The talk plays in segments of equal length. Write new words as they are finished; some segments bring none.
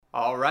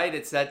All right,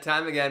 it's that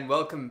time again.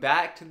 Welcome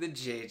back to the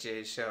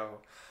JJ Show.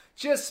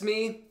 Just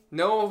me,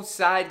 no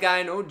side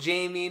guy, no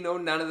Jamie, no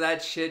none of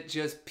that shit,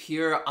 just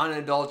pure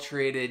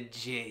unadulterated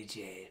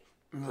JJ.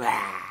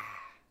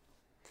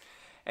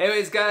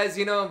 Anyways, guys,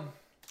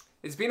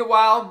 it's been a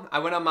while. I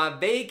went on my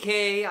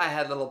vacay. I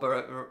had a little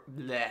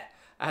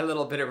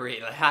bit of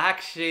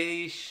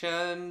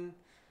relaxation.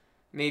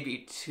 Maybe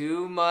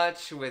too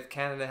much with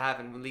Canada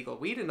having legal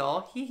weed and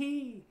all. Hee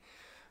hee.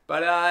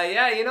 But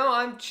yeah,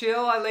 I'm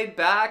chill. I laid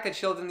back. I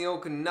chilled in the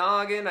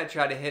Okanagan. I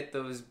tried to hit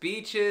those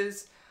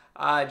beaches.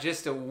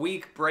 Just a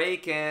week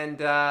break and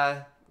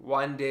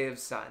 1 day of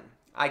sun.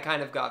 I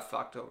kind of got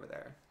fucked over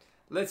there.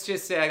 Let's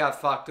just say I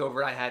got fucked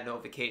over. I had no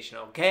vacation,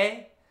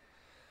 okay?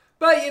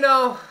 But,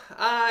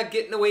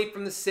 getting away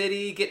from the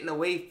city, getting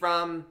away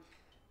from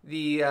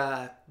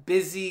the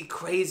busy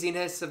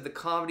craziness of the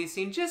comedy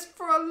scene just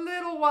for a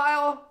little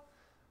while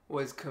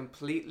was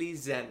completely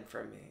zen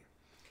for me.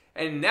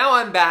 And now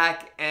I'm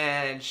back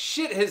and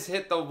shit has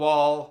hit the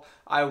wall.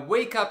 I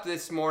wake up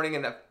this morning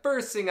and the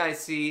first thing I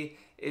see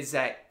is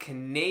that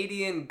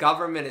Canadian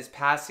government is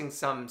passing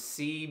some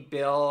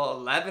C-Bill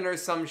 11 or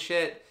some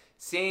shit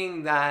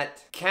saying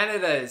that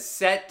Canada is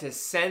set to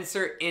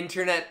censor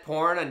internet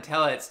porn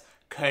until it's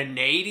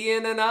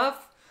Canadian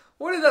enough.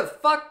 What the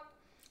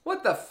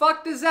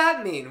fuck does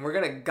that mean? We're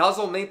gonna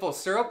guzzle maple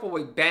syrup while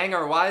we bang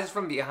our wives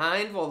from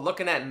behind while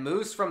looking at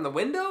moose from the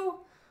window?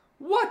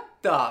 What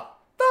the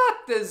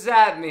fuck does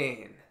that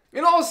mean?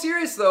 In all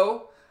seriousness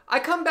though, I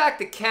come back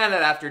to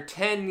Canada after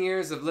 10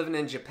 years of living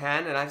in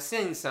Japan and I've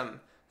seen some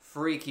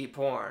freaky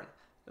porn.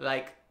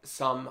 Like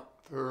some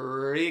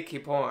freaky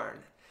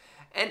porn.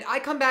 And I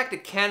come back to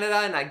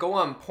Canada and I go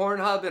on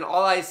Pornhub and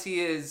all I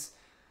see is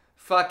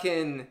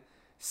fucking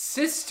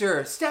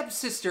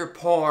stepsister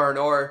porn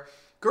or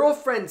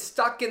girlfriend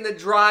stuck in the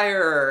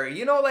dryer.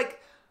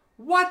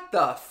 What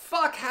the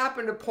fuck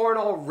happened to porn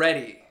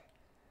already?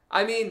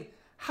 I mean,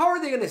 how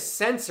are they going to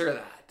censor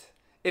that?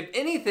 If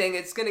anything,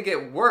 it's going to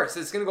get worse.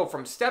 It's going to go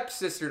from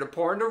stepsister to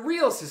porn to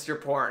real sister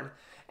porn.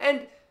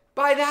 And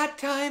by that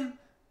time,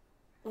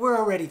 we're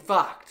already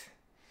fucked.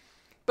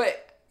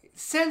 But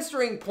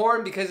censoring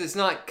porn because it's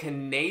not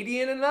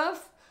Canadian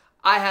enough?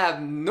 I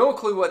have no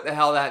clue what the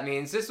hell that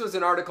means. This was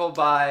an article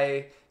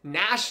by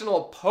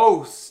National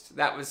Post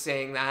that was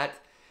saying that.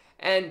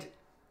 And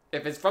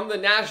if it's from the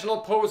National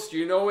Post,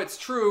 you know it's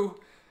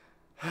true.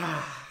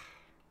 I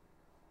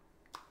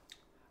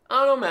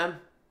don't know, man.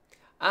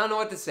 I don't know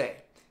what to say.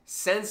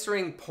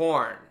 Censoring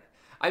porn.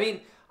 I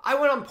mean, I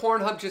went on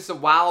Pornhub just a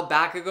while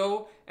back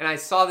ago and I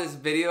saw this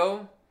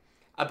video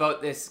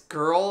about this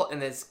girl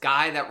and this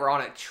guy that were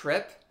on a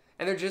trip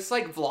and they're just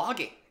like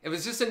vlogging. It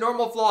was just a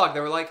normal vlog.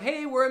 They were like,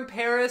 hey, we're in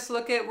Paris.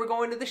 We're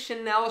going to the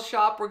Chanel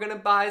shop. We're going to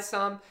buy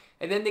some.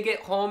 And then they get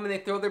home and they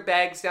throw their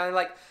bags down. They're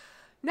like,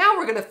 now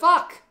we're going to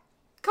fuck.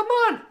 Come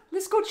on,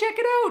 let's go check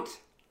it out.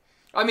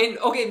 I mean,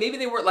 okay, maybe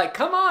they weren't like,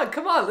 come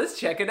on, let's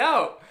check it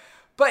out.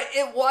 But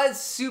it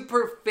was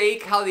super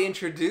fake how they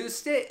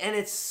introduced it, and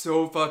it's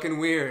so fucking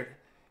weird.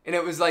 And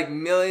it was like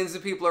millions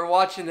of people are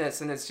watching this,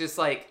 and it's just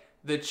like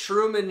the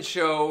Truman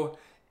Show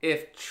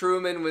if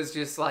Truman was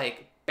just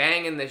like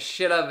banging the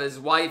shit out of his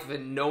wife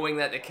and knowing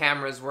that the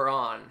cameras were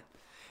on.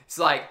 It's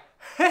like,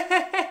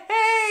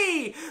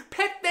 hey,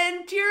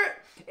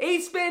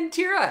 Ace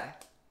Ventura.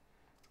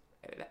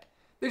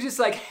 They're just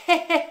like,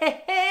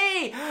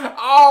 hey,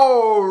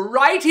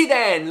 alrighty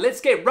then,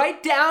 let's get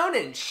right down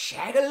and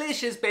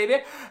shagalicious,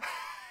 baby.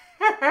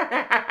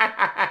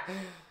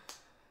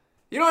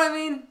 You know what I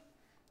mean?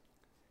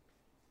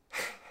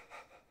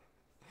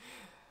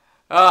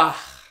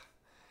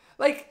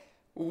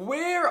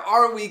 Where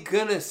are we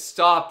gonna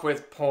stop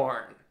with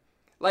porn?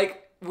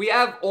 We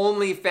have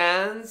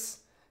OnlyFans.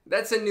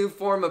 That's a new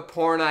form of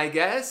porn, I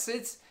guess.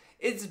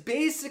 It's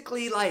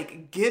basically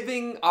like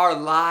giving our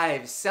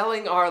lives,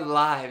 selling our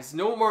lives.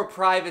 No more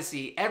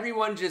privacy.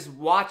 Everyone just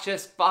watch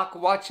us fuck,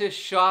 watch us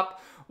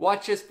shop,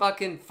 watch us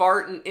fucking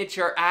fart and itch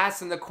our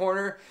ass in the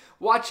corner,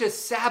 watch us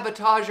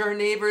sabotage our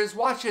neighbors,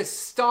 watch us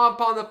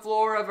stomp on the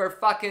floor of our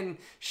fucking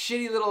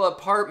shitty little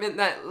apartment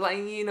that,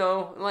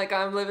 like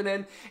I'm living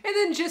in, and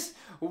then just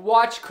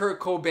watch Kurt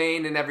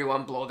Cobain and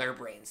everyone blow their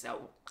brains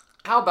out.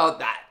 How about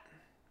that?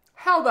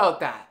 How about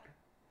that?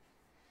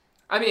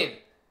 I mean,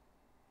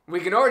 we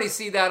can already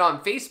see that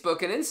on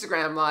Facebook and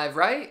Instagram Live,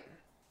 right?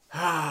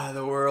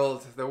 The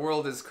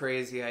world is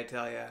crazy, I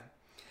tell ya.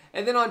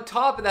 And then on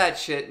top of that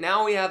shit,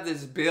 now we have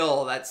this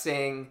bill that's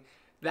saying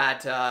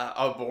that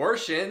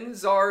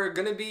abortions are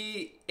gonna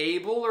be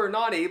able or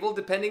not able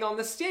depending on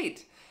the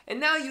state. And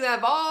now you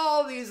have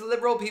all these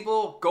liberal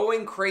people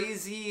going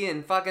crazy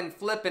and fucking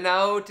flipping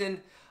out,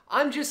 and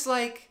I'm just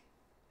like,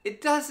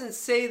 it doesn't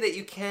say that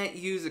you can't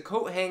use a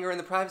coat hanger in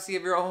the privacy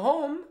of your own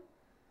home.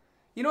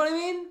 You know what I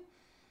mean?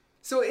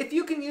 So if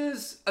you can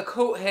use a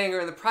coat hanger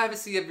in the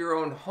privacy of your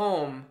own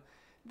home,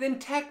 then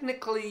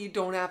technically you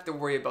don't have to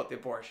worry about the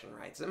abortion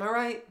rights. Am I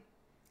right?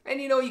 And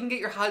you can get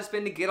your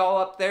husband to get all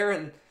up there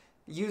and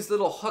use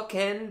little hook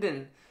end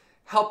and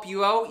help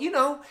you out.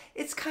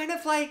 It's kind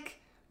of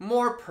like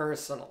more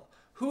personal.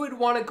 Who would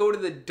want to go to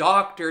the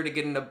doctor to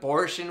get an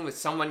abortion with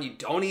someone you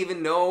don't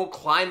even know,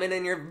 climbing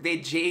in your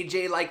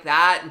JJ like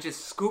that and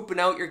just scooping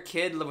out your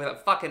kid with a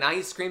fucking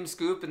ice cream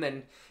scoop and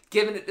then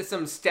giving it to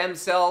some stem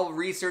cell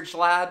research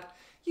lab?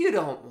 You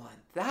don't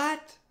want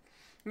that.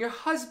 Your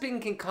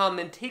husband can come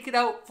and take it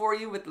out for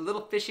you with a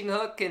little fishing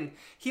hook, and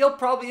he'll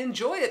probably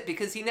enjoy it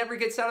because he never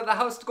gets out of the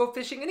house to go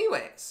fishing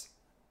anyways.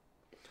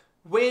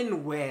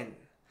 Win-win.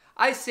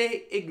 I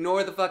say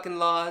ignore the fucking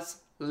laws,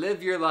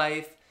 live your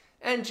life,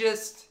 and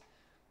just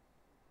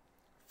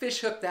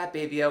fish hook that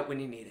baby out when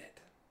you need it.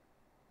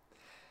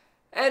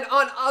 And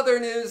on other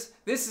news,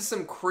 this is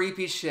some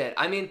creepy shit.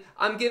 I mean,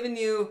 I'm giving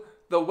you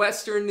the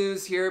Western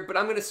news here, but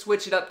I'm going to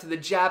switch it up to the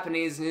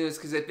Japanese news,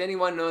 because if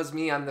anyone knows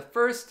me, I'm the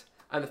first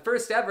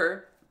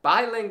ever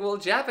bilingual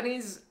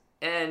Japanese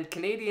and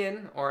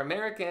Canadian or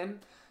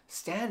American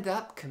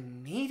stand-up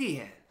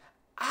comedian.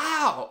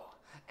 Ow!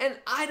 And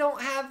I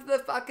don't have the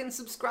fucking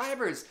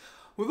subscribers.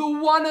 The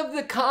one of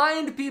the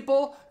kind,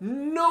 people.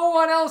 No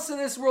one else in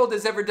this world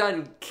has ever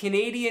done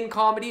Canadian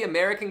comedy,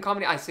 American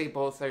comedy. I say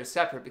both are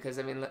separate because,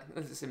 I mean,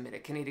 let's just admit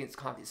it. Canadian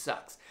comedy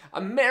sucks.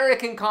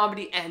 American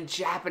comedy and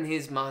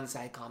Japanese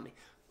manzai comedy.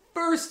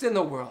 First in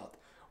the world.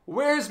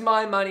 Where's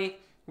my money?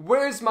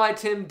 Where's my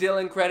Tim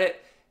Dillon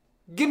credit?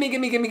 Gimme,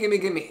 gimme, gimme, gimme,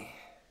 gimme.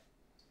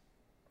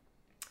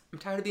 I'm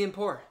tired of being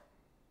poor.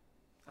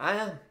 I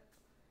am.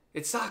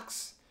 It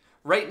sucks.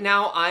 Right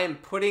now, I am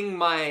putting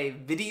my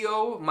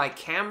video, my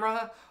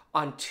camera,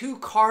 on 2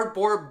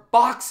 cardboard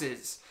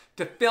boxes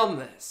to film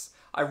this.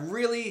 I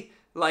really,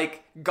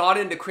 got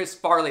into Chris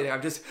Farley there.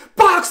 I'm just,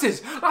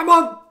 boxes! I'm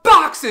on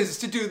boxes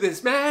to do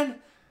this, man!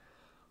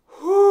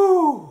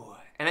 Whoo!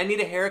 And I need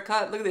a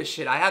haircut. Look at this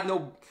shit. I have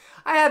no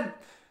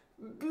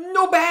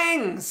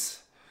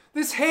bangs!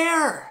 This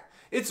hair!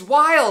 It's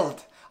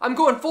wild! I'm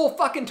going full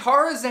fucking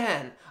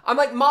Tarzan! I'm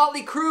like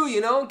Motley Crue,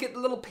 you know? Get the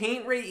little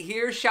paint right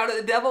here, shout at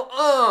the devil.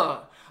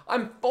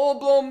 I'm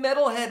full-blown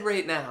metalhead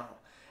right now.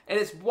 And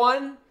it's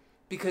one,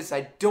 because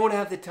I don't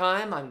have the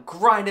time. I'm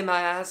grinding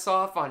my ass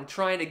off on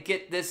trying to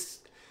get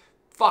this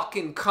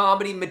fucking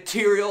comedy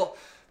material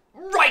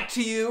right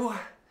to you.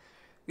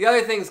 The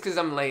other thing is because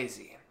I'm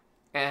lazy.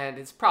 And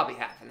it's probably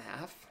half and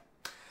half.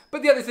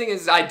 But the other thing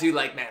is I do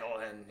like metal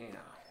and, you know,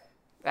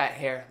 that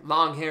hair.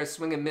 Long hair,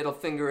 swinging middle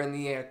finger in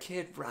the air.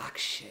 Kid Rock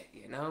shit,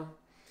 you know?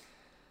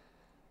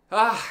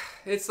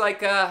 It's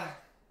like the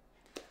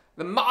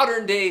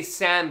modern day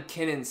Sam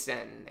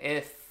Kinison,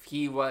 if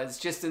he was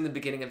just in the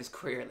beginning of his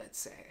career, let's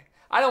say.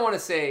 I don't want to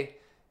say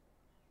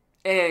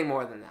anything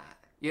more than that.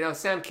 You know,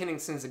 Sam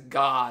Kinnison's a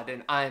god,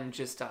 and I'm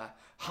just a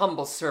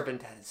humble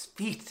servant at his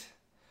feet,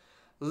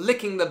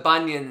 licking the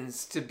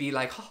bunions to be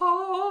like,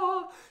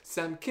 ha,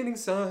 Sam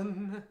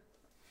Kinison.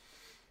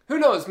 Who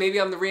knows,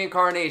 maybe I'm the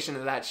reincarnation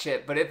of that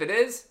shit, but if it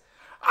is,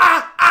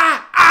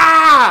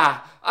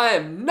 I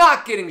am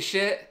not getting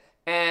shit.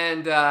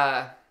 And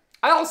I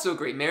also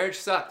agree, marriage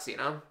sucks, you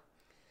know?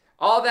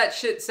 All that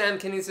shit Sam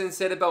Kinison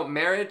said about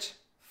marriage,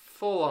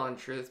 full on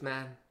truth,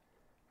 man.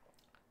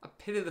 I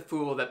pity the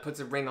fool that puts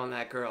a ring on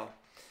that girl.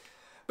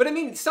 But I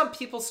mean, some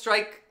people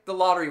strike the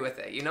lottery with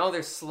it, you know?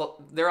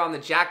 They're on the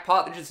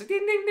jackpot, they're just like,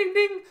 ding, ding, ding,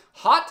 ding.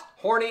 Hot,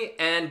 horny,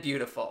 and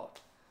beautiful.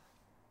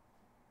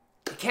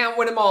 You can't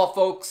win them all,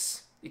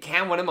 folks. You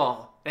can't win them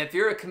all. And if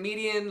you're a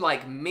comedian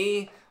like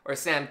me, or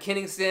Sam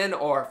Kinison,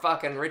 or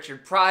fucking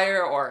Richard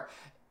Pryor, or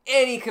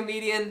any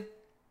comedian,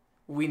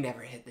 we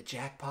never hit the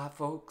jackpot,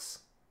 folks.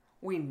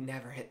 We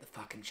never hit the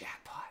fucking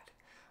jackpot.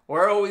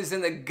 We're always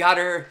in the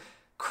gutter,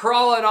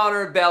 crawling on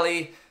our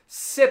belly,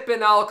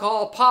 sipping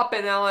alcohol,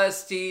 popping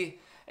LSD,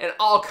 and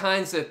all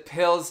kinds of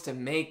pills to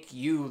make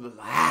you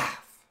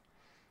laugh.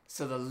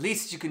 So the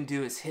least you can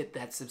do is hit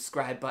that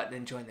subscribe button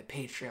and join the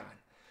Patreon.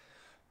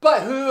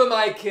 But who am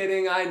I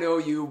kidding? I know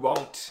you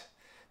won't.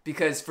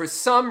 Because for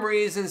some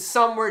reason,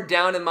 somewhere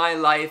down in my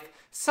life,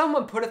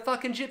 someone put a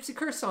fucking gypsy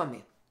curse on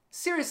me.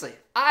 Seriously,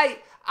 I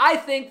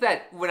think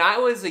that when I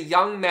was a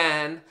young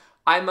man,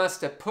 I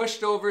must have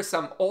pushed over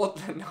some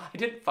old... No, I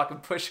didn't fucking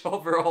push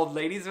over old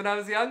ladies when I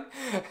was young.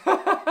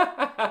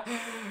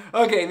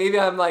 Okay, maybe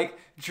I'm like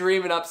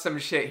dreaming up some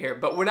shit here.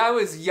 But when I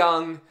was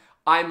young,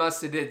 I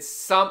must have did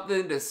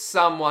something to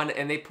someone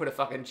and they put a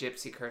fucking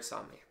gypsy curse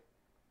on me.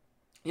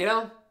 You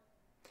know?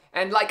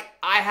 And like,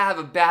 I have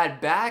a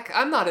bad back.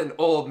 I'm not an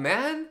old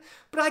man,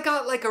 but I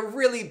got like a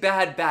really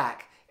bad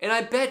back. And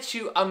I bet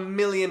you $1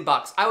 million.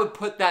 I would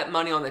put that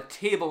money on the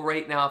table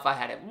right now if I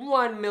had it.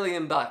 $1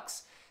 million.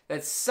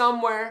 That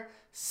somewhere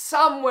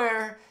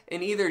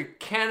in either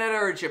Canada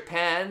or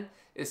Japan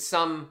is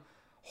some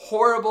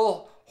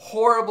horrible,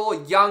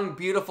 young,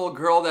 beautiful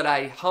girl that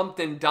I humped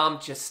and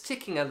dumped, just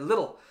sticking a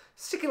little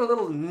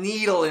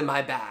needle in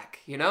my back,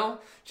 you know?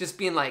 Just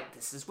being like,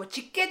 this is what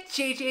you get,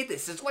 JJ.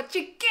 This is what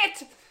you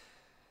get.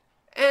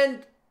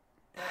 And,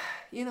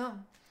 you know,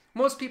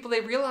 most people,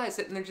 they realize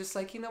it and they're just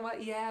like, you know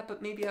what, yeah, but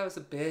maybe I was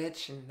a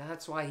bitch and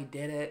that's why he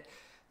did it.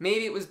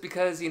 Maybe it was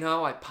because, you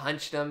know, I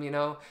punched him, you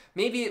know.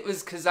 Maybe it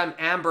was because I'm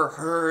Amber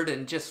Heard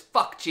and just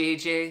fuck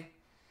JJ.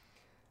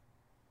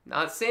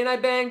 Not saying I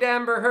banged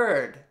Amber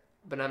Heard,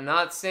 but I'm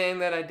not saying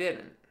that I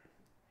didn't.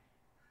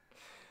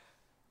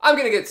 I'm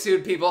gonna get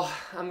sued, people.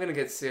 I'm gonna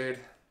get sued.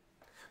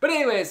 But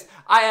anyways,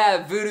 I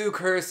have voodoo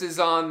curses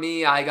on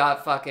me. I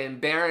got fucking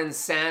Baron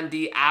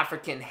Samedi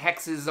African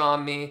hexes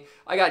on me.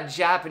 I got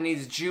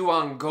Japanese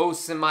Ju-on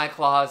ghosts in my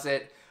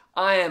closet.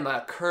 I am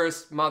a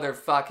cursed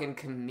motherfucking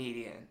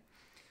comedian.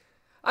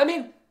 I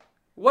mean,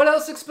 what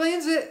else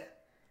explains it?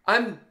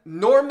 I'm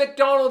Norm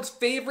Macdonald's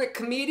favorite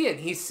comedian.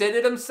 He said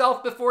it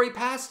himself before he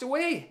passed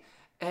away.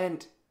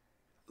 And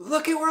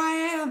look at where I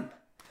am.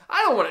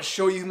 I don't want to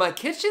show you my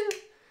kitchen.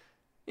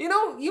 You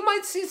know, you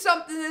might see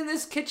something in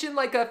this kitchen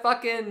like a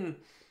fucking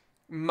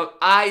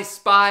I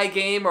Spy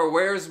game or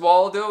Where's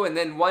Waldo, and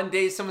then one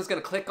day someone's going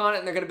to click on it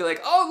and they're going to be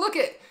like, oh, look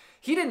it,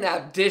 he didn't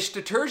have dish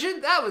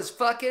detergent. That was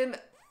fucking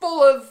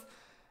full of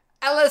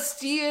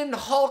LSD and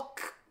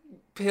Hulk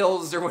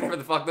pills or whatever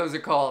the fuck those are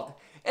called.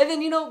 And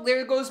then, you know,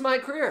 there goes my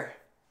career.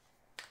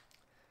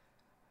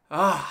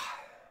 I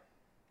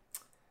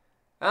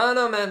don't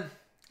know, man.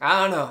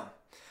 I don't know.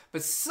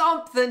 But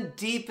something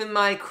deep in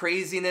my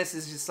craziness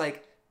is just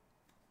like,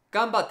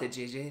 Ganbatte,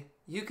 JJ.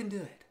 You can do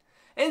it.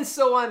 And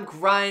so I'm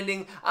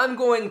grinding, I'm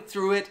going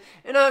through it,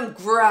 and I'm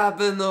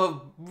grabbing the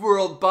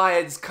world by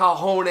its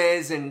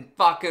cojones and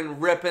fucking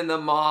ripping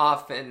them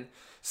off and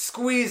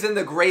squeezing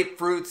the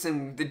grapefruits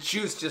and the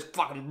juice just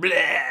fucking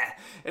bleh.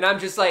 And I'm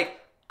just like,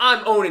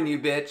 I'm owning you,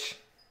 bitch.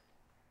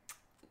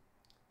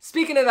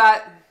 Speaking of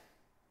that,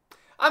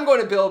 I'm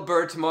going to Bill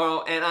Burr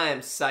tomorrow, and I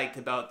am psyched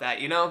about that,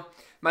 you know?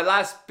 My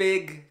last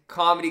big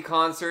comedy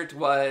concert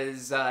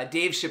was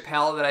Dave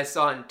Chappelle that I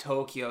saw in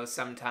Tokyo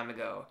some time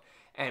ago.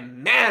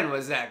 And man,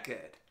 was that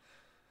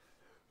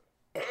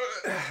good.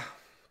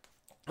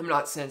 I'm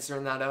not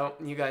censoring that out.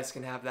 You guys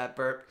can have that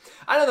burp.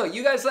 I don't know.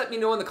 You guys let me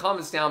know in the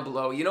comments down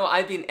below. You know,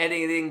 I've been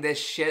editing this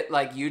shit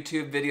like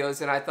YouTube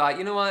videos, and I thought,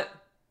 you know what?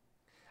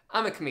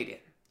 I'm a comedian.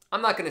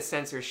 I'm not going to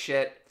censor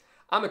shit.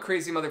 I'm a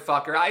crazy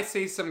motherfucker. I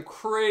say some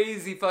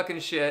crazy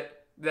fucking shit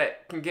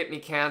that can get me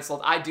canceled.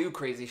 I do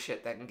crazy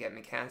shit that can get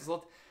me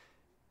canceled.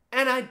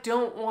 And I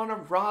don't want to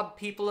rob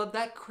people of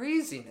that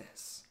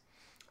craziness.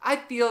 I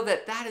feel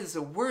that that is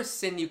the worst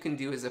sin you can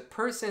do as a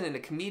person and a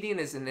comedian,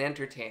 as an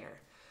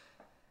entertainer.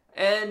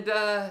 And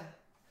the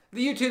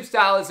YouTube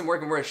style isn't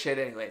working worth shit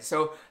anyway.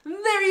 So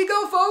there you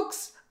go,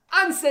 folks.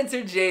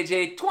 Uncensored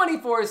JJ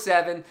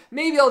 24/7.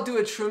 Maybe I'll do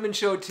a Truman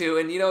Show too,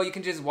 and you know, you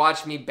can just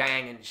watch me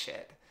bang and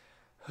shit.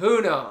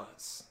 Who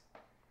knows?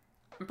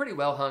 I'm pretty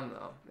well hung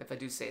though, if I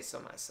do say so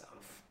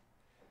myself.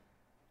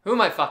 Who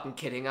am I fucking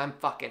kidding? I'm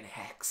fucking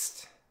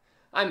hexed.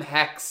 I'm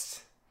hexed.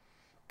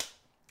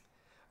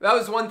 That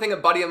was one thing a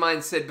buddy of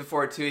mine said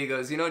before too. He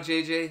goes, you know,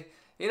 JJ,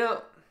 you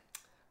know,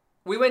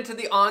 we went to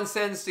the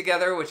onsens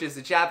together, which is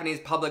the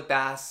Japanese public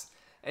baths,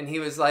 and he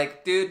was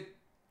like, dude,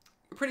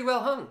 you're pretty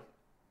well hung.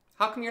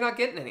 How come you're not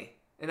getting any?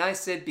 And I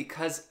said,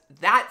 because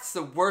that's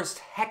the worst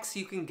hex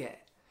you can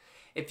get.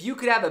 If you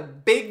could have a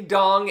big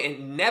dong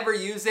and never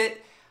use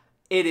it,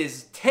 it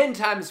is 10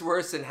 times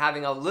worse than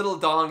having a little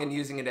dong and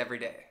using it every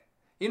day.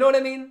 You know what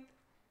I mean?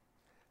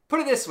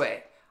 Put it this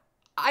way.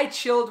 I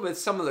chilled with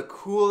some of the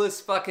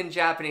coolest fucking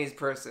Japanese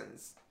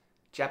persons.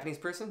 Japanese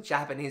person?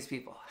 Japanese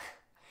people.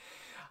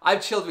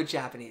 I've chilled with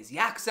Japanese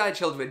yakuza. I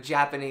chilled with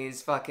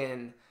Japanese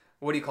fucking,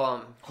 what do you call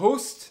them?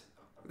 Host.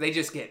 They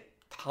just get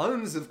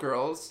tons of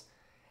girls.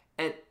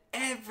 And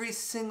every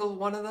single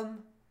one of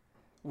them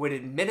would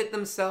admit it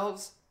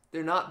themselves.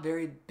 They're not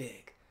very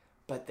big.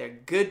 But they're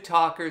good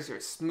talkers, they're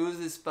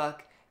smooth as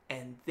fuck,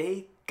 and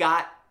they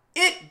got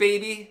it,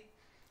 baby.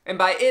 And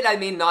by it, I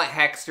mean not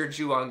hexed or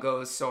Ju-on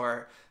ghosts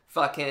or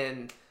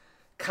fucking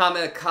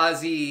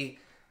kamikaze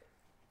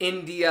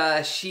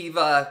India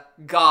Shiva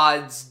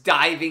gods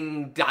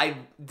diving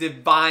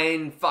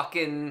divine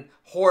fucking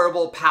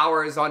horrible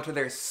powers onto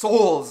their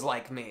souls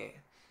like me.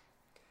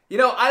 You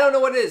know, I don't know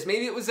what it is.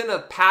 Maybe it was in a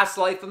past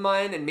life of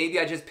mine, and maybe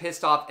I just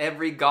pissed off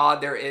every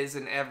god there is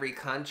in every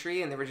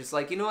country, and they were just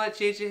like, you know what,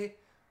 JJ?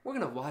 We're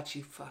gonna watch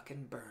you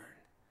fucking burn.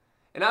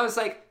 And I was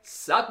like,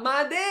 suck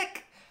my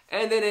dick!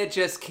 And then it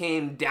just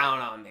came down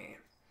on me.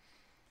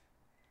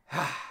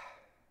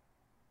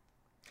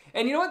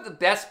 And you know what the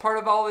best part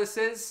of all this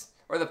is?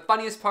 Or the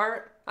funniest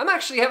part? I'm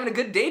actually having a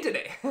good day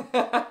today.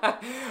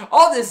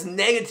 All this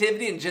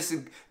negativity and just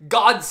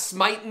God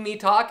smiting me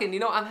talking, you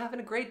know, I'm having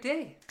a great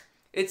day.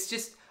 It's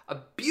just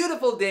a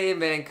beautiful day in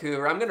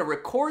Vancouver. I'm gonna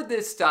record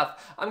this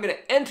stuff. I'm gonna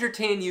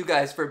entertain you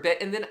guys for a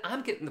bit, and then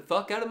I'm getting the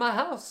fuck out of my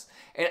house.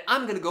 And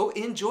I'm gonna go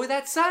enjoy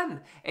that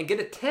sun and get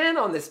a tan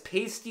on this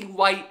pasty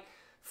white,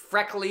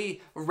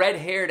 freckly,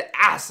 red-haired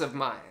ass of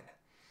mine.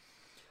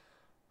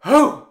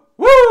 Oh,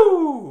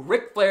 woo!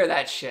 Ric Flair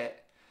that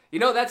shit. You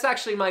know, that's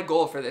actually my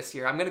goal for this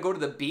year. I'm gonna go to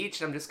the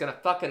beach and I'm just gonna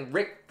fucking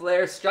Ric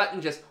Flair strut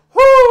and just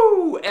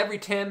whoo every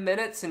 10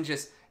 minutes and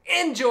just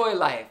enjoy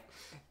life.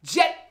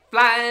 Jet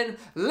flying,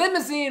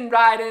 limousine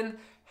riding,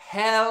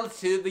 hell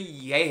to the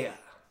yeah.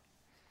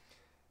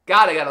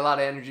 God, I got a lot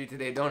of energy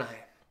today, don't I?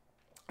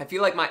 I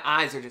feel like my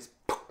eyes are just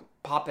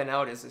popping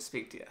out as I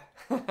speak to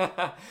you.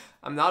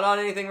 I'm not on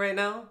anything right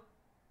now,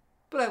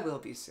 but I will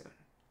be soon.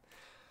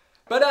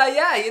 But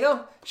yeah, you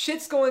know,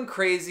 shit's going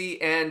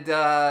crazy, and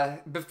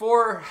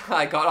before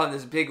I got on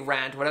this big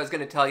rant, what I was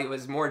going to tell you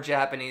was more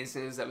Japanese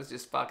news that was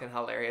just fucking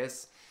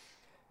hilarious.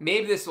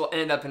 Maybe this will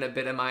end up in a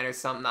bit of mine or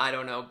something, I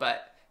don't know,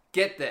 but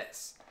get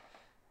this.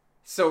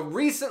 So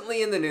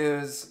recently in the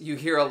news, you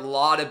hear a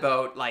lot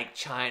about, like,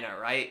 China,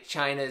 right?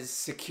 China's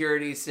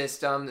security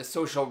system, the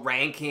social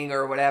ranking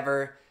or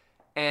whatever,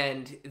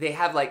 and they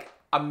have, like,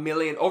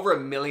 over a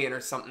million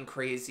or something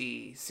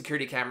crazy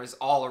security cameras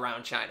all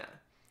around China.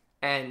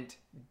 And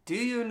do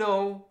you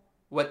know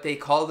what they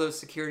call those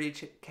security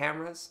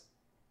cameras?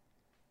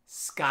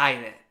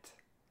 Skynet.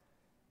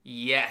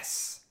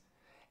 Yes.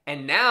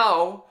 And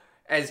now,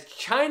 as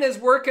China's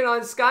working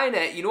on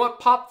Skynet, you know what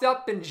popped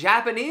up in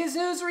Japanese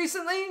news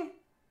recently?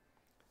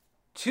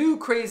 2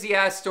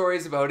 crazy-ass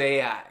stories about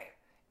AI.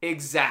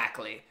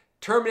 Exactly.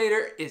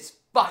 Terminator is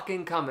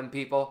fucking coming,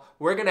 people.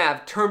 We're gonna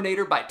have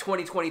Terminator by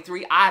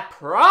 2023, I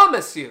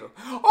promise you.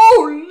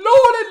 Oh,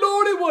 lordy,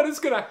 lordy, what is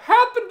gonna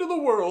happen to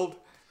the world?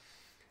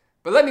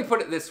 But let me put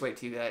it this way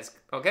to you guys,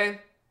 okay?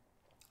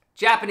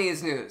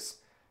 Japanese news,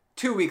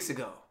 2 weeks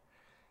ago.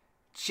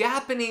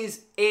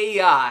 Japanese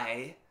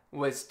AI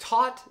was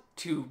taught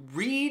to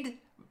read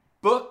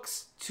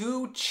books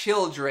to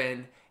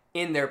children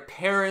in their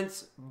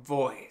parents'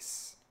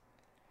 voice.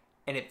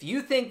 And if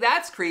you think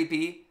that's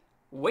creepy,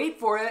 wait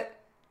for it.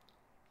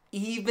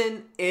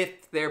 Even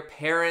if their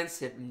parents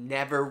have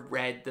never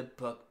read the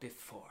book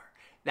before.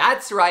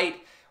 That's right.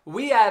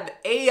 We have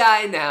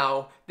AI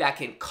now that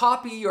can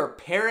copy your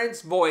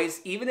parents' voice,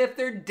 even if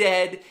they're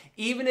dead,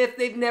 even if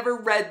they've never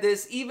read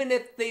this, even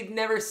if they've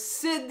never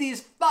said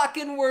these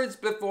fucking words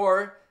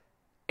before,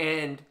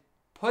 and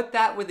put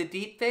that with a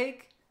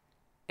deepfake,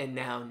 and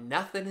now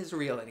nothing is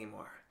real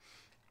anymore.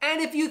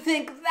 And if you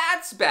think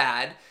that's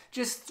bad,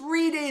 just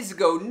 3 days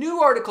ago,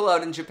 new article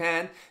out in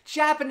Japan,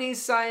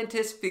 Japanese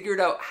scientists figured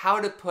out how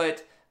to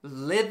put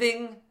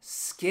living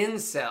skin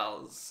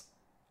cells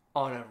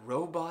on a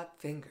robot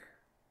finger.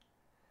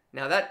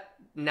 Now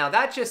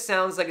that just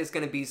sounds like it's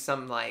going to be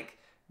some like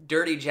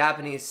dirty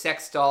Japanese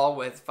sex doll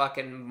with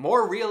fucking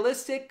more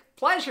realistic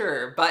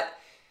pleasure. But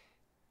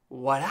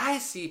what I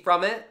see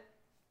from it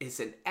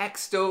is an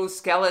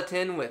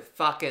exoskeleton with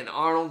fucking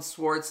Arnold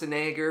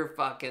Schwarzenegger,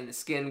 fucking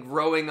skin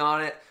growing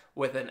on it,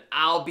 with an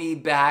I'll be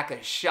back,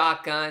 a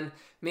shotgun,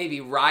 maybe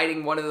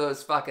riding one of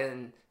those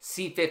fucking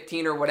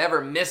C-15 or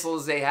whatever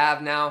missiles they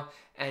have now,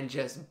 and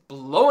just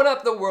blowing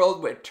up the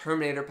world with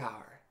Terminator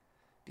power.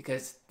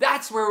 Because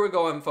that's where we're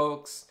going,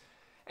 folks.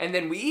 And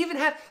then we even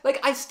have, like,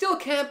 I still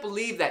can't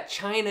believe that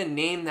China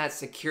named that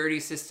security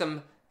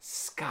system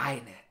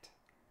Skynet.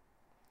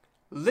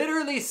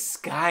 Literally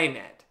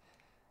Skynet.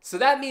 So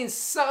that means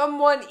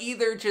someone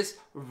either just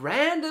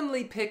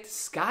randomly picked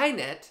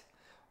Skynet,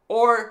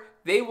 or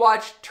they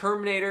watched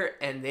Terminator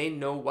and they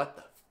know what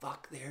the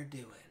fuck they're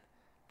doing.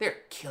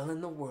 They're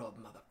killing the world,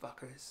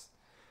 motherfuckers.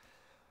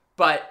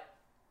 But,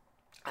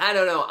 I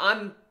don't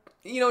know,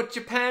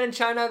 Japan and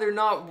China, they're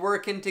not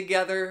working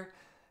together,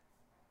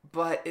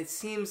 but it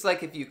seems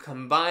like if you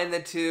combine the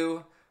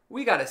two,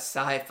 we got a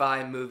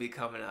sci-fi movie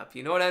coming up.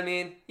 You know what I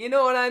mean? You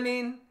know what I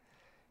mean?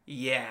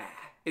 Yeah,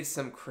 it's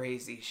some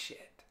crazy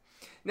shit.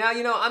 Now,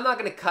 I'm not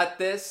going to cut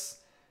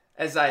this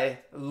as I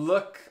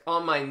look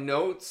on my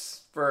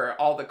notes for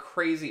all the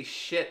crazy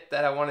shit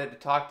that I wanted to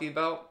talk to you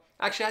about.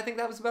 Actually, I think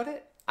that was about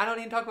it. I don't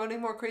need to talk about any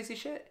more crazy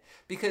shit,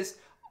 because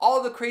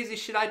all the crazy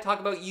shit I talk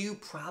about, you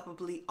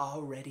probably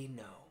already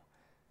know.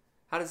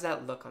 How does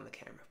that look on the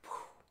camera?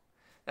 Whew.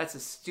 That's a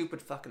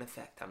stupid fucking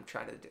effect I'm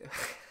trying to do.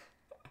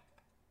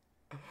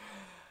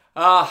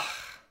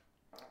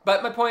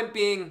 But my point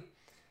being,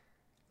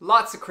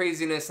 lots of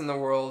craziness in the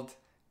world,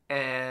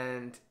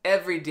 and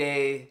every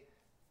day,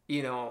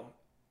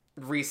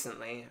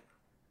 recently,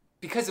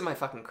 because of my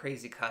fucking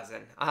crazy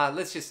cousin,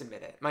 let's just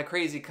admit it, my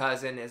crazy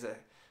cousin is a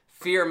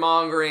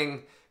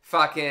fear-mongering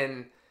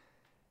fucking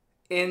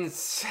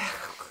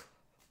incel.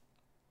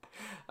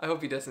 I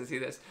hope he doesn't see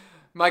this.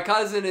 My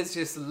cousin is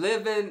just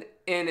living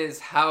in his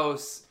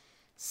house,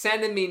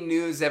 sending me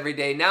news every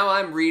day. Now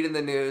I'm reading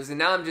the news, and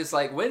now I'm just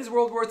like, when's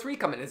World War III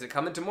coming? Is it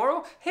coming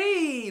tomorrow?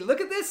 Hey,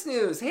 look at this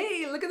news.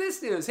 Hey, look at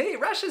this news. Hey,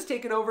 Russia's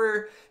taking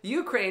over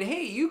Ukraine.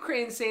 Hey,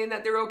 Ukraine's saying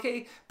that they're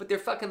okay, but they're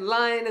fucking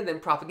lying. And then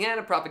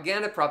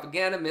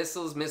propaganda,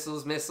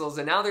 missiles.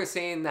 And now they're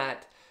saying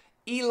that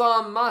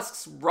Elon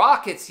Musk's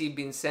rockets he'd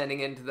been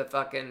sending into the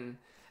fucking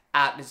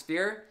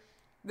atmosphere,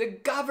 the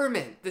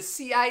government, the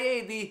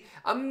CIA, the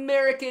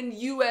American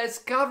US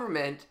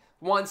government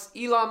wants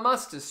Elon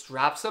Musk to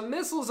strap some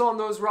missiles on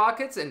those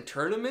rockets and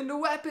turn them into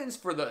weapons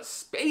for the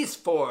Space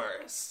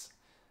Force.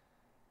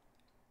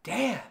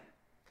 Damn.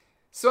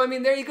 So,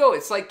 there you go.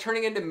 It's like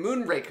turning into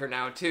Moonraker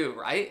now too,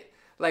 right?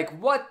 Like,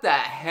 what the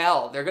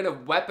hell? They're going to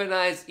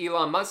weaponize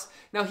Elon Musk?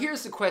 Now,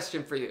 here's the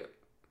question for you.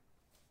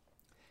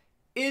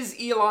 Is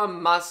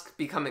Elon Musk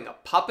becoming a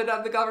puppet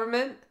of the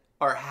government?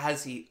 Or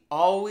has he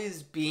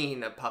always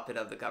been a puppet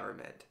of the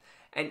government?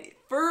 And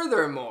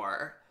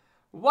furthermore,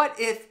 what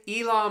if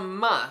Elon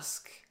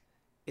Musk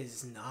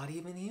is not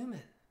even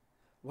human?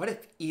 What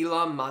if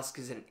Elon Musk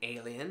is an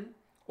alien?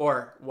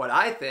 Or what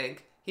I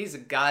think, he's a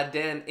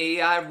goddamn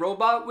AI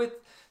robot with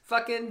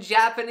fucking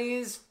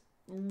Japanese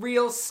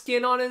real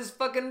skin on his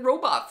fucking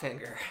robot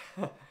finger.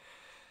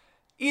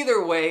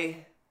 Either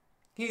way,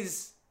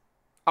 he's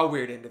a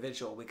weird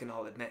individual, we can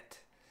all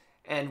admit.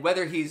 And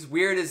whether he's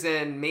weird as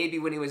in maybe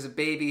when he was a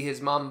baby his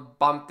mom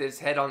bumped his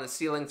head on the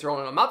ceiling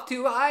throwing him up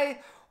too high,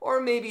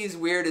 or maybe he's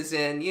weird as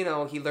in, you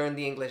know, he learned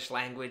the English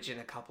language in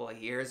a couple of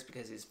years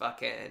because he's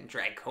fucking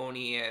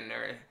draconian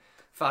or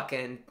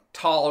fucking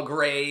tall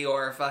gray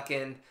or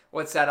fucking,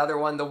 what's that other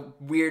one? The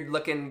weird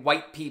looking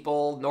white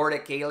people,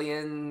 Nordic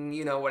alien,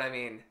 you know what I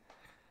mean?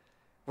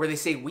 Where they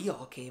say we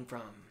all came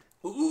from.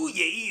 Ooh,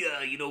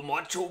 yeah, you know,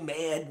 macho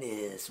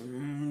madness.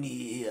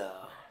 Yeah.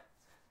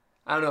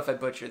 I don't know if I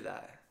butchered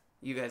that.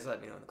 You guys let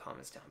me know in the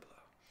comments down below.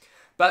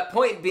 But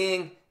point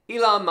being,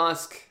 Elon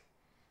Musk,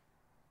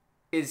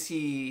 is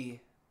he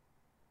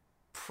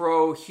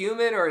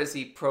pro-human or is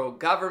he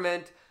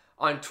pro-government?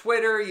 On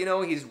Twitter, you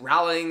know, he's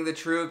rallying the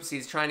troops.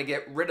 He's trying to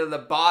get rid of the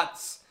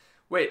bots,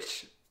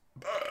 which,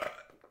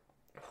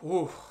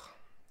 whew,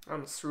 I'm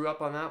going to screw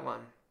up on that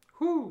one.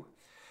 Whew.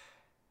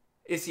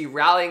 Is he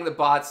rallying the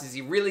bots? Is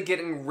he really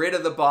getting rid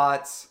of the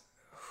bots?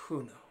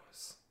 Who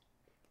knows?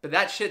 But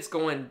that shit's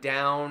going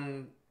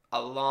down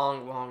a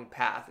long, long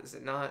path, is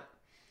it not?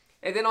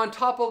 And then on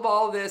top of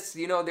all this,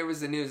 you know, there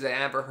was the news of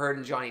Amber Heard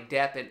and Johnny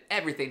Depp, and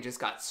everything just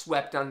got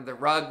swept under the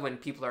rug when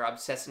people are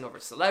obsessing over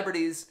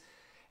celebrities.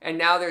 And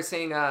now they're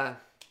saying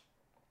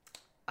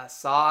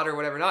Assad or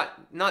whatever,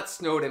 not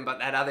Snowden, but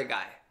that other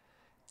guy.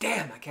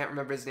 Damn, I can't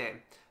remember his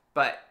name.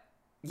 But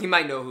you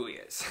might know who he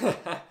is.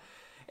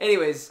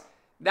 Anyways,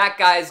 that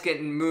guy's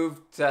getting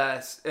moved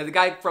to, the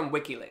guy from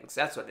WikiLeaks,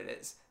 that's what it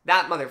is.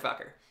 That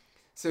motherfucker.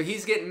 So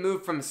he's getting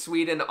moved from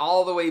Sweden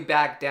all the way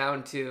back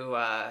down to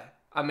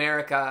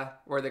America,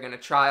 where they're going to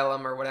trial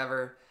him or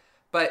whatever.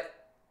 But,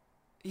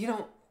 you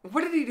know,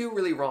 what did he do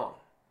really wrong?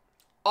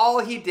 All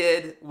he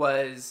did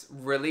was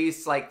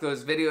release, like,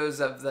 those videos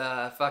of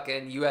the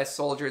fucking US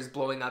soldiers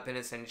blowing up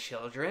innocent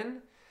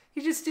children. He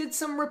just did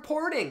some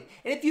reporting.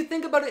 And if you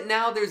think about it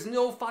now, there's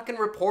no fucking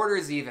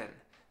reporters even.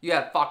 You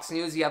have Fox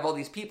News, you have all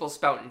these people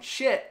spouting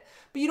shit,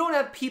 but you don't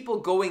have people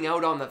going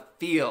out on the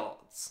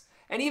fields.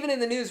 And even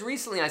in the news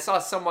recently, I saw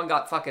someone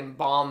got fucking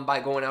bombed by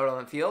going out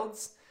on the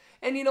fields.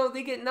 And, you know,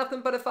 they get nothing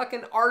but a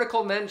fucking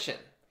article mention.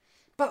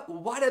 But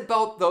what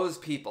about those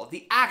people?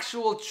 The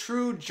actual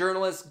true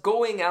journalists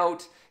going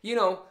out, you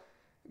know,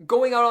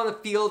 going out on the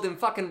field and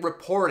fucking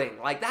reporting.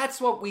 Like,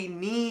 that's what we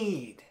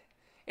need.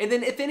 And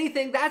then, if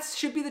anything, that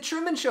should be the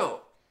Truman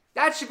Show.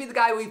 That should be the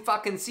guy we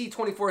fucking see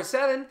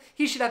 24/7.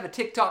 He should have a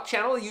TikTok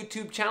channel, a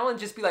YouTube channel, and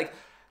just be like,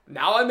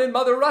 now I'm in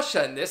Mother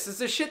Russia, and this is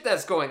the shit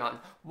that's going on.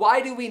 Why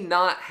do we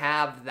not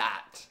have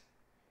that?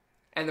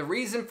 And the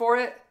reason for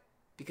it?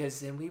 Because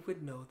then we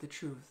would know the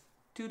truth.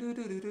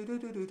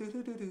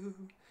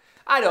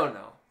 I don't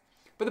know.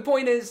 But the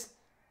point is,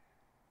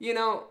 you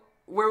know,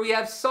 where we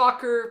have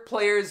soccer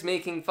players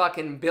making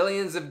fucking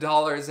billions of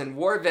dollars and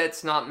war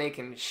vets not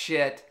making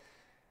shit,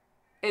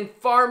 and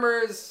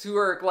farmers who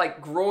are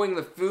like growing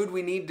the food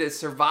we need to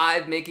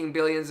survive making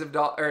billions of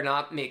dollars, or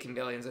not making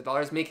billions of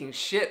dollars, making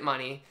shit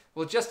money.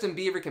 Well, Justin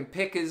Bieber can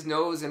pick his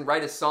nose and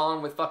write a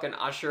song with fucking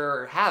Usher,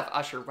 or have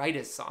Usher write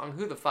his song.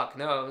 Who the fuck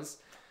knows?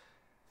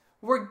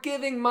 We're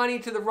giving money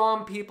to the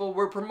wrong people,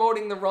 we're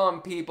promoting the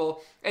wrong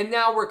people, and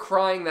now we're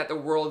crying that the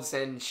world's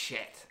in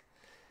shit.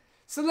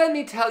 So let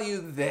me tell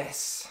you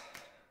this.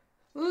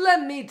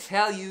 Let me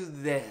tell you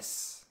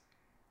this.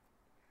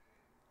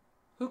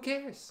 Who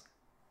cares?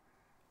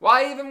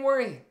 Why even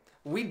worry?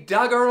 We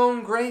dug our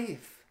own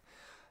grave.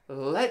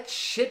 Let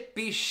shit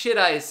be shit,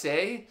 I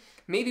say.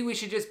 Maybe we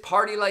should just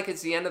party like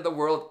it's the end of the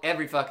world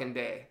every fucking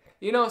day.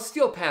 You know,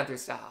 Steel Panther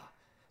style.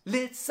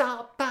 Let's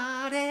all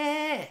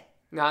party.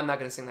 No, I'm not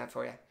going to sing that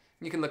for you.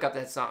 You can look up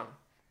that song.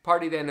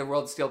 Party Day in the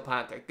World, Steel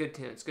Panther. Good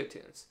tunes, good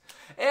tunes.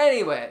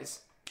 Anyways.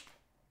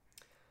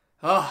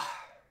 Oh,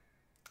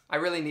 I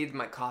really needed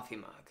my coffee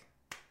mug.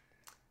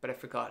 But I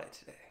forgot it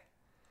today.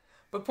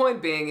 But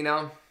point being, you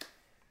know,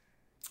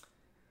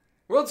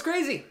 world's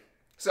crazy.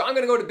 So I'm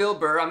going to go to Bill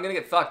Burr. I'm going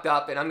to get fucked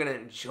up and I'm going to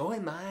enjoy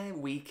my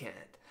weekend.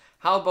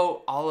 How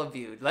about all of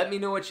you? Let me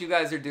know what you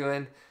guys are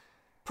doing.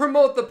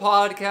 Promote the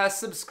podcast.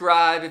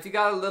 Subscribe. If you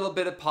got a little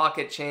bit of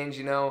pocket change,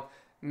 you know,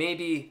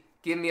 maybe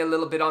give me a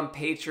little bit on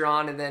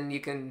Patreon and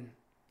then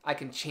I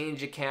can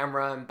change a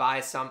camera and buy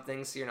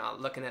something so you're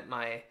not looking at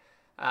my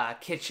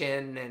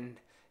kitchen and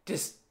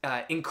just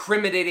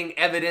incriminating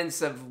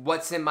evidence of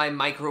what's in my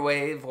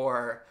microwave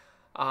or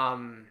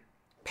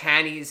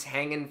panties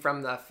hanging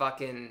from the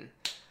fucking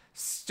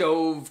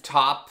stove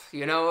top,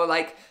 you know,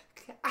 like,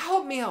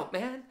 help me out,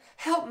 man.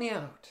 Help me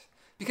out.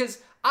 Because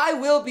I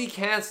will be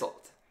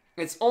canceled.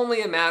 It's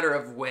only a matter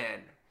of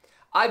when.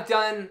 I've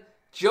done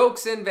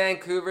jokes in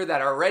Vancouver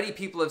that already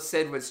people have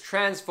said was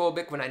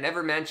transphobic when I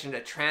never mentioned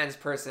a trans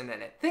person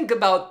in it. Think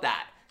about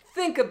that.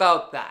 Think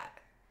about that.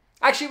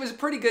 Actually, it was a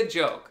pretty good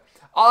joke.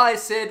 All I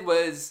said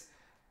was,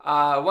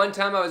 one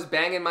time I was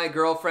banging my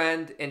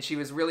girlfriend and she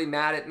was really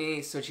mad at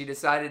me, so she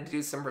decided to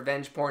do some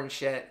revenge porn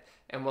shit.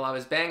 And while I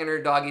was banging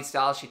her doggy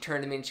style, she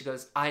turned to me and she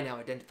goes, I now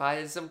identify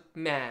as a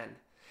man.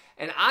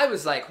 And I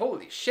was like,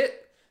 holy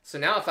shit. So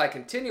now if I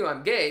continue,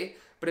 I'm gay.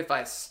 But if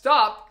I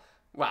stop,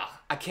 well,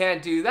 I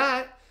can't do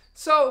that.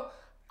 So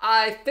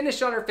I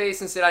finished on her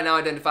face and said, I now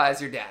identify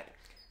as your dad.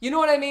 You know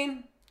what I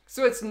mean?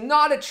 So it's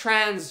not a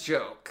trans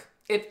joke.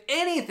 If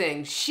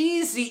anything,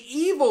 she's the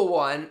evil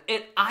one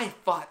and I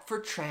fought for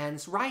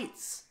trans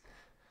rights.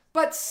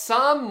 But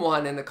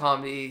someone in the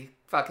comedy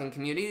fucking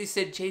community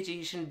said, JJ,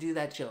 you shouldn't do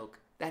that joke.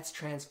 That's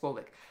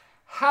transphobic.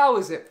 How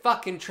is it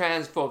fucking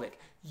transphobic?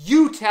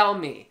 You tell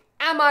me.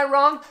 Am I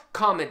wrong?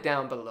 Comment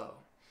down below.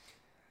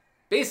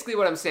 Basically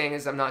what I'm saying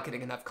is I'm not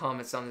getting enough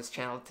comments on this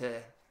channel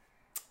to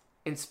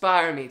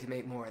inspire me to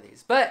make more of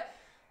these. But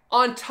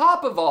on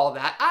top of all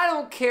that, I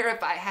don't care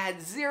if I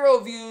had 0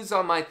 views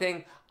on my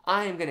thing.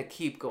 I am going to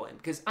keep going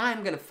because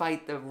I'm going to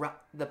fight how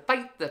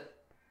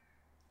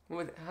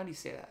do you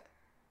say that?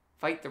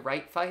 Fight the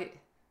right fight?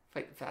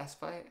 Fight the fast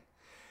fight?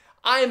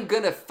 I'm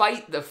going to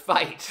fight the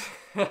fight.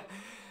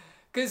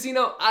 Because, you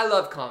know, I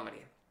love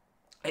comedy.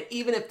 And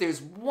even if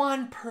there's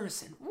one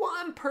person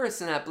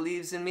that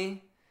believes in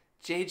me,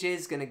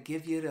 JJ's going to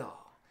give you it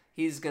all.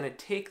 He's going to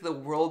take the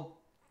world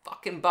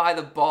fucking by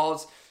the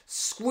balls,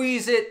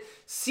 squeeze it,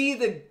 see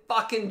the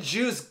fucking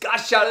juice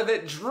gush out of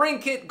it,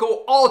 drink it,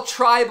 go all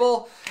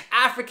tribal,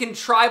 African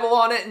tribal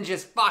on it, and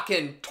just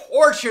fucking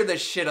torture the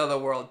shit out of the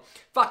world.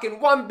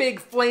 Fucking one big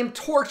flame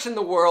torching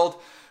the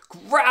world,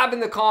 grabbing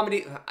the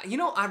comedy. You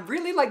know, I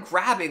really like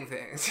grabbing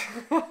things.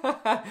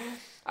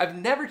 I've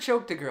never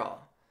choked a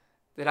girl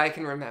that I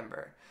can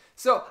remember.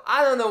 So,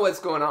 I don't know what's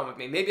going on with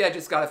me. Maybe I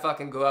just gotta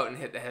fucking go out and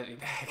hit the heavy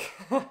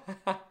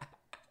bag.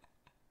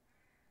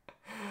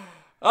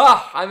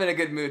 Oh, I'm in a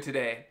good mood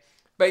today.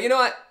 But you know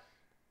what?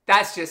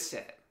 That's just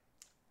it.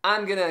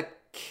 I'm gonna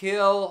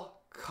kill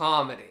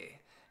comedy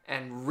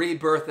and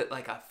rebirth it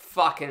like a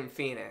fucking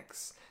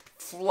phoenix.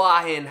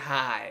 Flying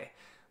high.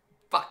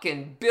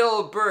 Fucking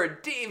Bill Burr,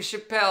 Dave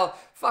Chappelle,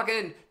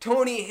 fucking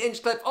Tony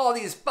Hinchcliffe, all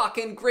these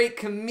fucking great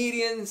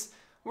comedians.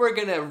 We're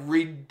gonna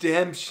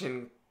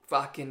redemption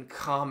fucking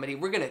comedy.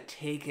 We're gonna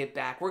take it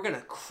back. We're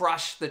gonna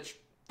crush the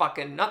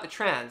fucking, not the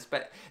trans,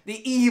 but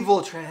the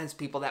evil trans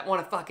people that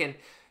want to fucking,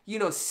 you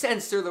know,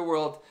 censor the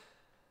world.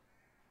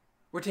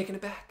 We're taking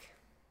it back.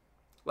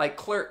 Like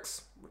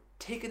Clerks, we're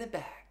taking it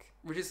back.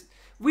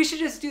 We should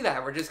just do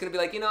that. We're just gonna be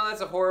like, you know,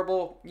 that's a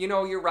horrible, you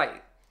know, you're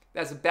right.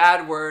 That's a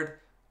bad word.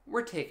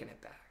 We're taking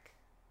it back.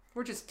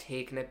 We're just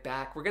taking it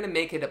back. We're gonna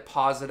make it a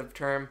positive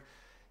term.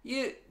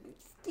 You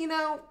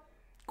know,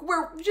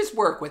 just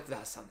work with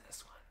us on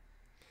this one.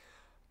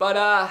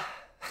 But,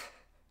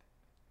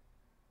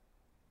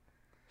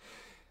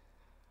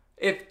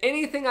 if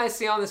anything I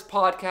say on this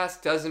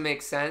podcast doesn't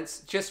make sense,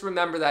 just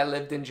remember that I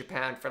lived in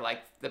Japan for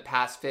like the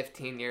past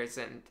 15 years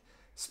and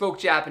spoke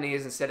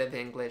Japanese instead of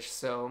English.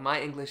 So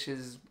my English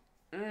is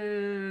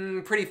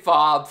pretty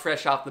fob,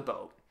 fresh off the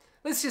boat.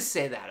 Let's just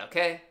say that,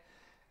 okay?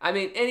 I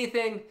mean,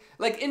 anything,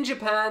 like in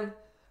Japan,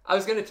 I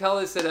was going to tell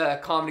this at a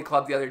comedy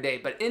club the other day,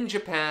 but in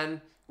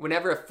Japan,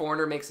 whenever a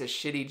foreigner makes a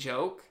shitty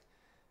joke,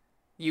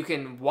 you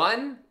can,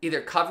 one, either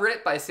cover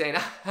it by saying,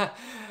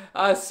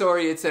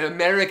 sorry, it's an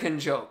American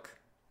joke.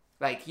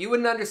 Like, you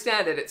wouldn't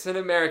understand it, it's an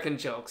American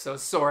joke, so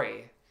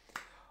sorry.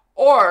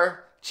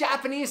 Or,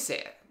 Japanese say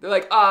it. They're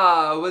like,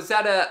 was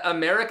that an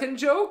American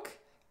joke?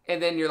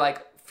 And then you're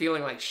like,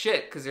 feeling like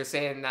shit, because they're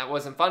saying that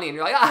wasn't funny, and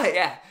you're like,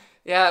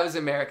 yeah, it was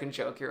an American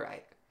joke, you're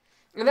right.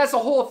 And that's the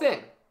whole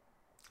thing.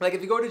 Like,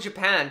 if you go to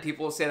Japan,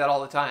 people will say that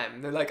all the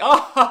time. They're like,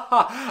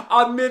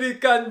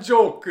 American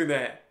joke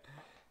ne.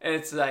 And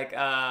it's like,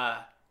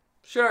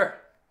 sure.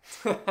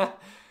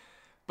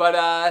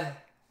 But,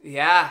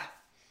 yeah.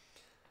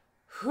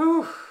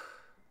 Whew.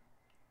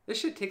 This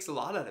shit takes a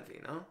lot out of you,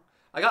 you know?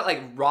 I got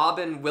like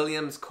Robin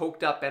Williams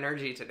coked up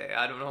energy today.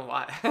 I don't know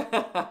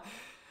why.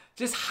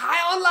 Just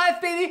high on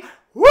life, baby.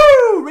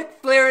 Woo! Ric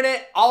Flairing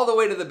it all the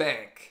way to the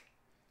bank.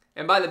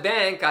 And by the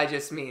bank, I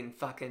just mean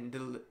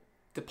fucking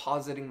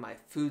depositing my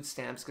food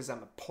stamps because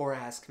I'm a poor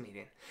ass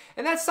comedian.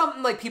 And that's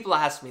something like people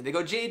ask me. They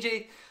go,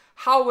 JJ,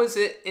 how was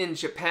it in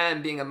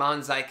Japan being a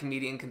Manzai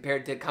comedian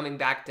compared to coming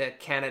back to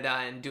Canada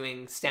and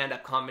doing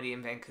stand-up comedy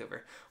in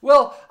Vancouver?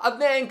 Well, a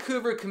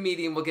Vancouver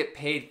comedian will get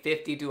paid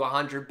 $50 to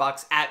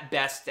 $100 at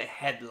best to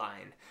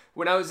headline.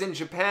 When I was in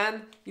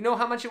Japan, you know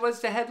how much it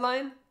was to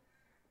headline?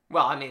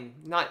 Well, I mean,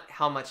 not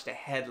how much to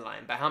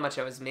headline, but how much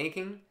I was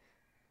making.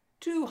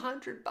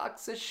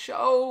 $200 a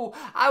show.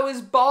 I was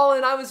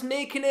balling. I was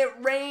making it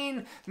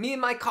rain. Me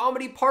and my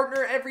comedy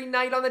partner every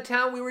night on the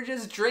town, we were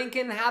just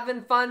drinking,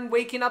 having fun,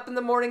 waking up in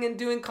the morning and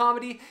doing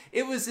comedy.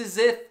 It was as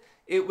if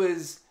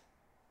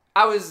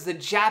I was the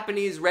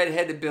Japanese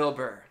redheaded Bill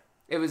Burr.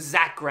 It was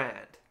Zach Grand.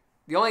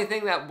 The only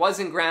thing that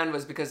wasn't grand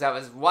was because I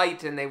was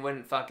white and they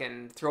wouldn't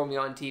fucking throw me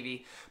on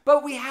TV.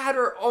 But we had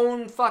our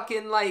own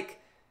fucking like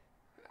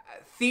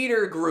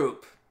theater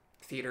group.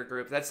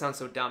 That sounds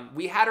so dumb.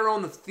 We had our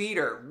own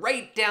theater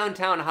right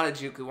downtown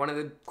Harajuku, one of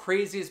the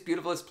craziest,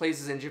 beautifulest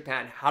places in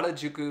Japan,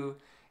 Harajuku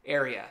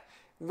area.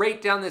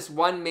 right down this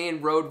one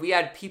main road. We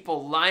had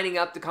people lining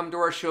up to come to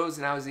our shows,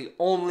 and I was the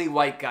only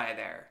white guy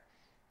there.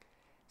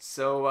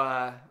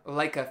 So,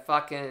 like a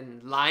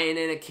fucking lion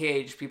in a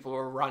cage, people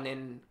were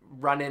running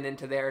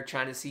into there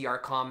trying to see our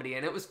comedy,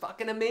 and it was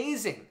fucking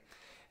amazing.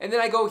 And then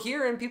I go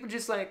here, and people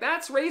just like,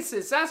 that's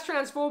racist, that's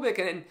transphobic,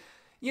 and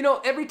you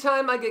know, every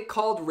time I get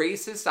called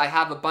racist, I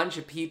have a bunch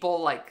of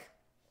people like,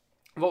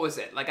 what was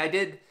it? Like I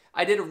did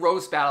a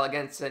roast battle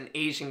against an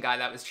Asian guy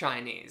that was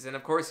Chinese. And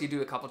of course you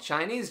do a couple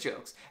Chinese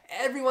jokes.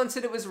 Everyone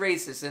said it was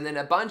racist. And then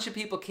a bunch of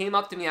people came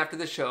up to me after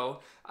the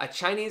show. A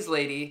Chinese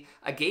lady,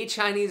 a gay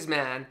Chinese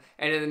man,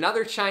 and then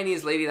another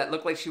Chinese lady that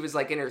looked like she was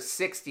like in her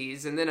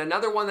 60s. And then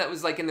another one that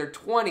was like in their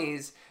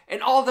 20s.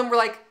 And all of them were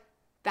like,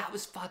 that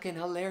was fucking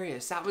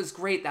hilarious. That was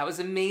great. That was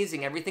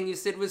amazing. Everything you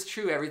said was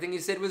true. Everything you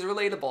said was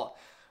relatable.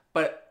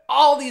 But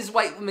all these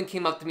white women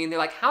came up to me and they're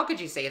like, how could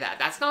you say that?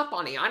 That's not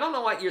funny. I don't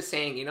know what you're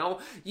saying, you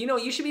know?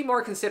 You should be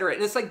more considerate.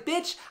 And it's like,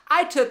 bitch,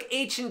 I took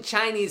ancient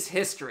Chinese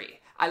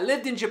history. I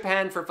lived in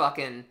Japan for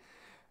fucking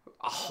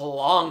a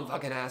long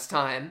fucking ass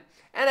time.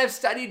 And I've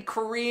studied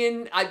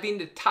Korean. I've been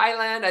to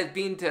Thailand. I've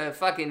been to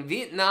fucking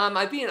Vietnam.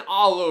 I've been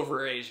all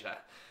over Asia.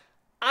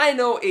 I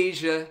know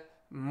Asia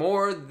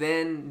more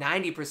than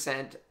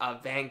 90%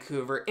 of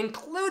Vancouver,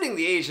 including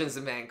the Asians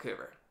in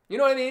Vancouver. You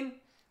know what I mean?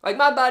 Like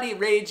my buddy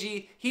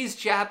Reiji, he's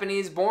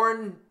Japanese,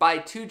 born by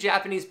 2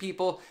 Japanese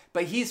people,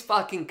 but he's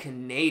fucking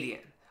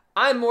Canadian.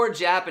 I'm more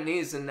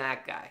Japanese than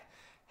that guy.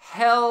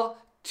 Hell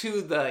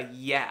to the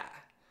yeah.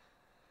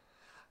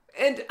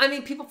 And I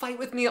mean, people fight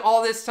with me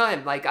all this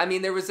time. Like, I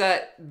mean, there was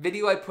that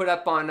video I put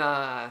up on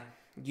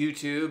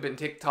YouTube and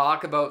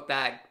TikTok about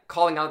that,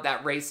 calling out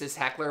that racist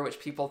heckler, which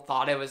people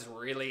thought I was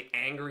really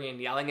angry and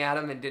yelling at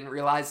him and didn't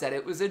realize that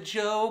it was a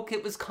joke,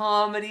 it was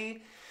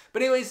comedy.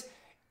 But anyways,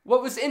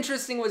 what was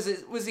interesting was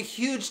it was a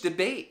huge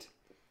debate.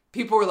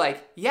 People were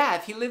like, yeah,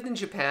 if he lived in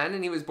Japan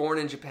and he was born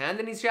in Japan,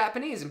 then he's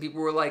Japanese. And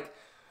people were like,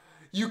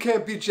 you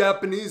can't be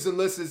Japanese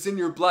unless it's in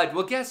your blood.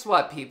 Well, guess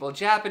what, people?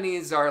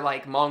 Japanese are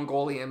like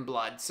Mongolian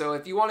blood. So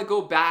if you want to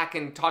go back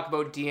and talk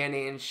about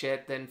DNA and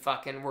shit, then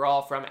fucking we're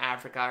all from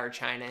Africa or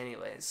China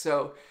anyways.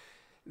 So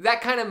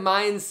that kind of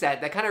mindset,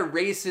 that kind of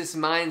racist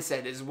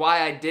mindset is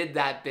why I did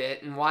that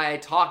bit and why I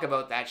talk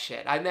about that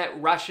shit. I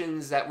met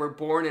Russians that were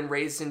born and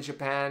raised in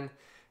Japan,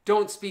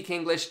 don't speak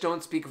English,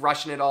 don't speak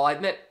Russian at all.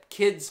 I've met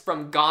kids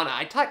from Ghana.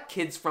 I taught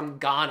kids from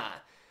Ghana.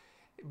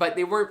 But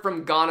they weren't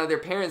from Ghana. Their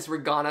parents were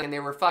Ghana and they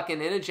were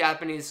fucking in a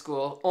Japanese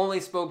school, only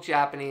spoke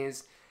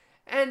Japanese.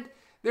 And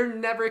they're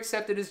never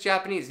accepted as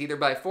Japanese, either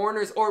by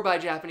foreigners or by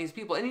Japanese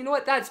people. And you know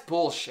what? That's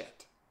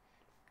bullshit.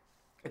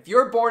 If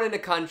you're born in a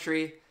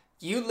country,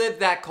 you live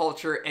that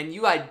culture, and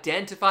you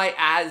identify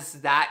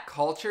as that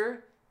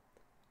culture,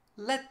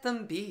 let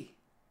them be.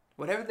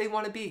 Whatever they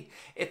want to be.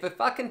 If a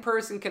fucking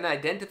person can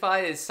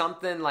identify as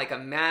something like a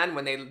man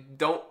when they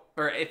don't,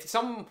 or if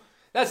some,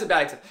 that's a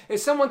bad example.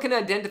 If someone can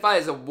identify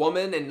as a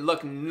woman and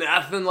look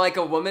nothing like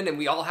a woman and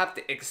we all have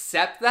to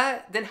accept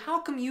that, then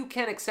how come you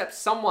can't accept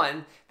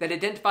someone that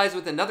identifies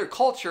with another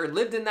culture,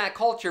 lived in that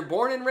culture,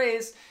 born and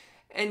raised,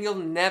 and you'll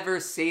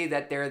never say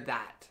that they're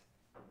that?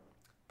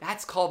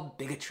 That's called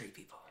bigotry,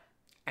 people.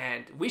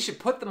 And we should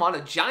put them on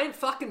a giant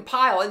fucking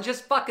pile and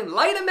just fucking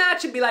light a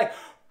match and be like,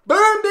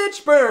 burn,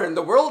 bitch, burn.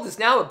 The world is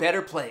now a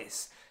better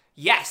place.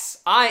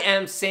 Yes, I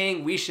am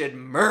saying we should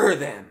murder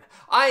them.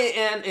 I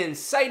am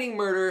inciting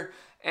murder,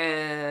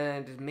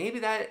 and maybe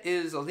that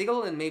is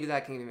illegal, and maybe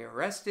that can get me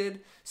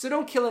arrested. So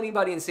don't kill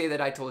anybody and say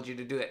that I told you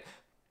to do it.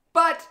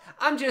 But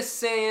I'm just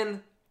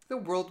saying the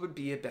world would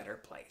be a better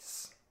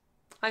place.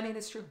 I mean,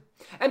 it's true.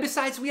 And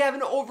besides, we have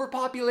an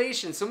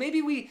overpopulation, so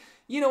maybe we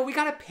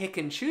gotta pick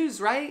and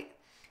choose, right?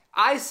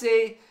 I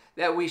say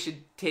that we should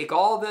take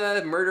all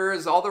the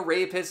murderers, all the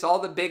rapists, all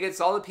the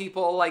bigots, all the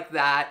people like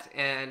that,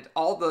 and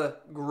all the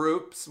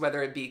groups,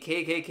 whether it be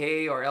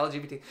KKK or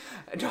LGBT.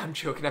 No, I'm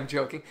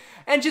joking.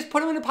 And just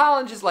put them in a pile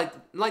and just light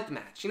the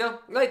match,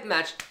 Light the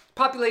match.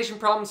 Population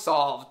problem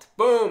solved.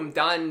 Boom,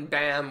 done,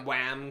 bam,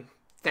 wham,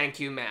 thank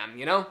you, ma'am,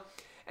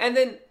 And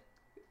then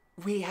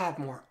we have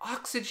more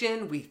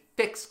oxygen, we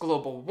fix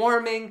global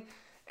warming,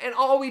 and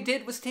all we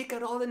did was take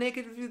out all the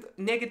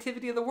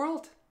negativity of the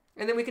world.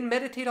 And then we can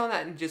meditate on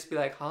that and just be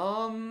like,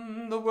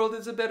 the world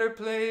is a better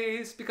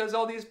place because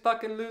all these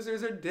fucking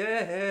losers are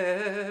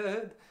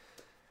dead.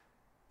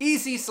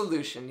 Easy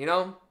solution,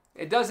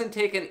 It doesn't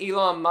take an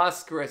Elon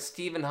Musk or a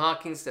Stephen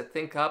Hawking to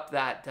think up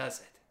that, does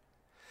it?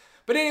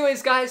 But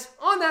anyways, guys,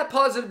 on that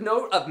positive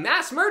note of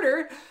mass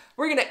murder,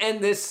 we're going to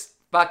end this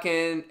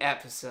fucking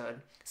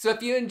episode. So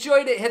if you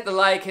enjoyed it, hit the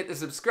like, hit the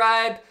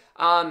subscribe.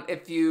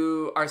 If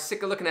you are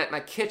sick of looking at my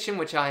kitchen,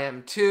 which I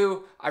am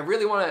too, I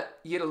really want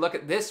you to look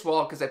at this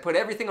wall because I put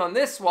everything on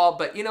this wall,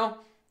 but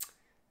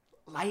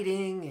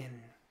lighting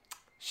and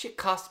shit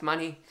costs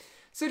money.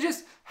 So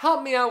just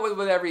help me out with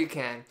whatever you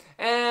can.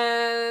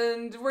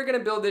 And we're going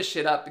to build this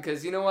shit up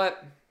because you know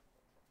what?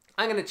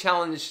 I'm going to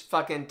challenge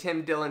fucking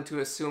Tim Dillon to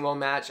a sumo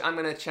match. I'm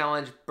going to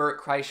challenge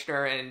Bert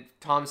Kreischer and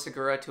Tom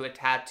Segura to a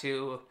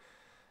tattoo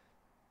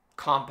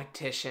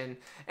competition,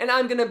 and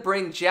I'm gonna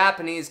bring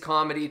Japanese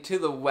comedy to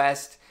the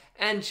West,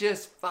 and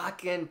just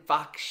fucking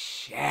fuck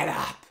shit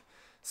up.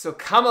 So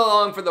come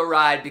along for the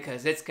ride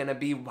because it's gonna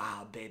be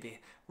wild, baby.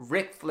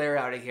 Ric Flair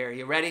out of here.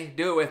 You ready?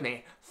 Do it with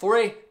me.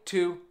 3,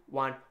 2,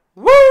 1.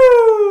 Woo!